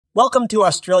Welcome to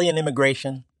Australian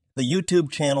Immigration, the YouTube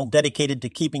channel dedicated to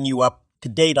keeping you up to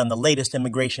date on the latest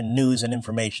immigration news and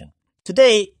information.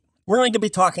 Today, we're going to be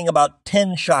talking about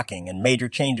 10 shocking and major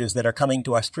changes that are coming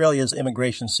to Australia's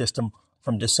immigration system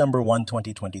from December 1,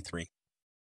 2023.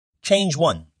 Change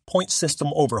 1, Point System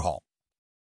Overhaul.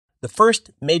 The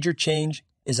first major change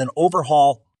is an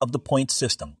overhaul of the point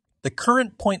system. The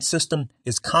current point system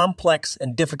is complex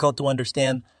and difficult to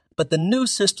understand, but the new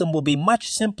system will be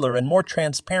much simpler and more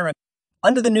transparent.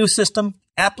 Under the new system,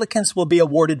 applicants will be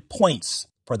awarded points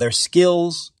for their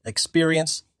skills,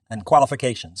 experience, and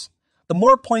qualifications. The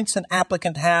more points an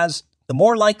applicant has, the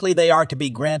more likely they are to be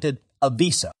granted a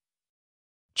visa.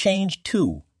 Change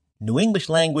 2, New English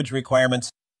language requirements.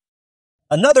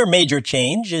 Another major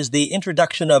change is the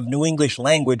introduction of New English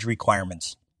language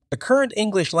requirements. The current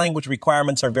English language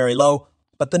requirements are very low,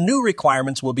 but the new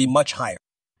requirements will be much higher.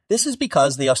 This is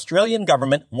because the Australian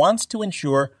government wants to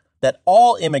ensure that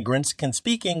all immigrants can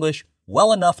speak English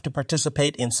well enough to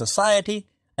participate in society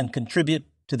and contribute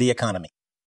to the economy.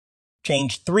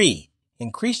 Change 3,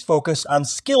 Increased focus on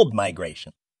skilled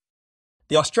migration.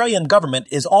 The Australian government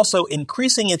is also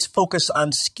increasing its focus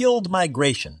on skilled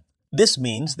migration. This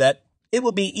means that it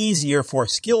will be easier for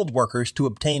skilled workers to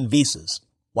obtain visas,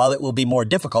 while it will be more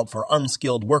difficult for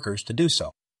unskilled workers to do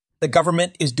so. The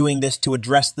government is doing this to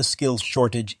address the skills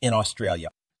shortage in Australia.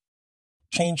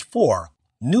 Change 4,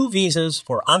 New visas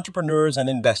for entrepreneurs and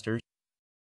investors.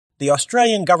 The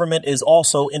Australian government is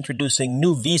also introducing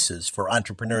new visas for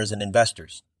entrepreneurs and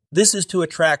investors. This is to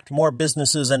attract more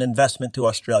businesses and investment to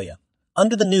Australia.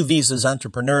 Under the new visas,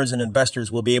 entrepreneurs and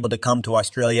investors will be able to come to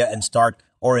Australia and start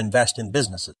or invest in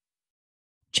businesses.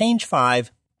 Change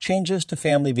 5, Changes to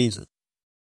family visas.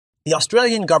 The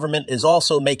Australian government is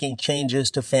also making changes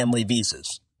to family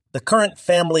visas. The current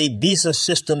family visa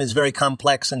system is very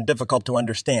complex and difficult to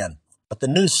understand, but the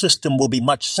new system will be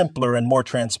much simpler and more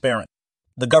transparent.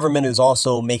 The government is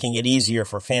also making it easier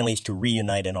for families to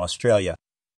reunite in Australia.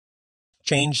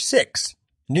 Change 6,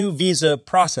 New visa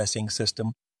processing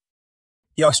system.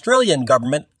 The Australian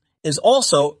government is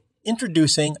also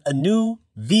introducing a new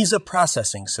visa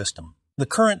processing system. The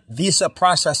current visa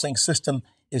processing system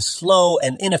is slow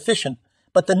and inefficient,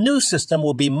 but the new system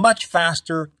will be much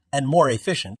faster and more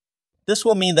efficient. This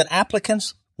will mean that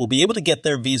applicants will be able to get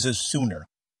their visas sooner.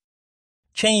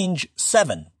 Change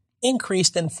 7,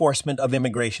 Increased enforcement of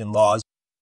immigration laws.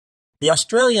 The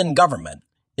Australian government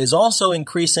is also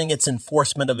increasing its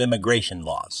enforcement of immigration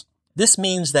laws. This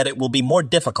means that it will be more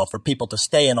difficult for people to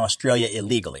stay in Australia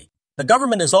illegally. The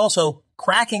government is also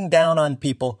cracking down on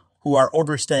people who are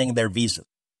overstaying their visas.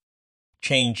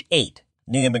 Change 8,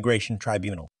 New Immigration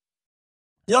Tribunal.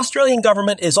 The Australian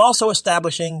government is also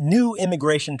establishing new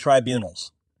immigration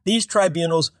tribunals. These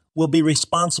tribunals will be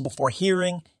responsible for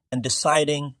hearing and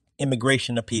deciding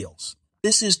immigration appeals.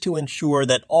 This is to ensure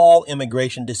that all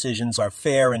immigration decisions are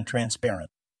fair and transparent.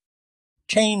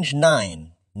 Change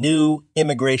 9, New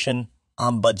Immigration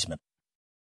Ombudsman.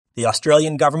 The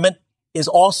Australian government is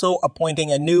also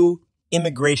appointing a new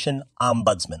immigration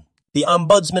ombudsman. The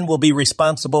ombudsman will be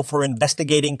responsible for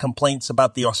investigating complaints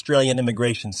about the Australian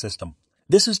immigration system.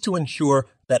 This is to ensure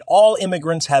that all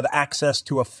immigrants have access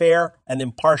to a fair and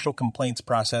impartial complaints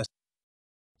process.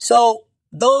 So,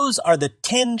 those are the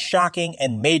 10 shocking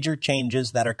and major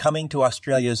changes that are coming to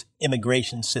Australia's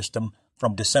immigration system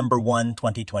from December 1,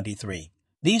 2023.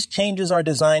 These changes are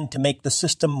designed to make the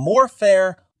system more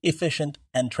fair, efficient,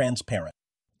 and transparent.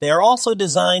 They are also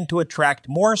designed to attract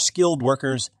more skilled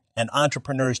workers and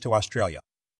entrepreneurs to Australia.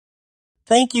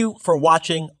 Thank you for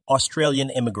watching Australian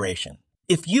Immigration.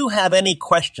 If you have any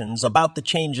questions about the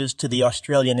changes to the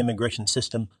Australian immigration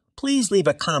system, please leave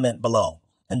a comment below.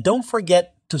 And don't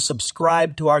forget to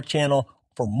subscribe to our channel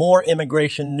for more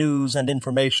immigration news and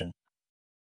information.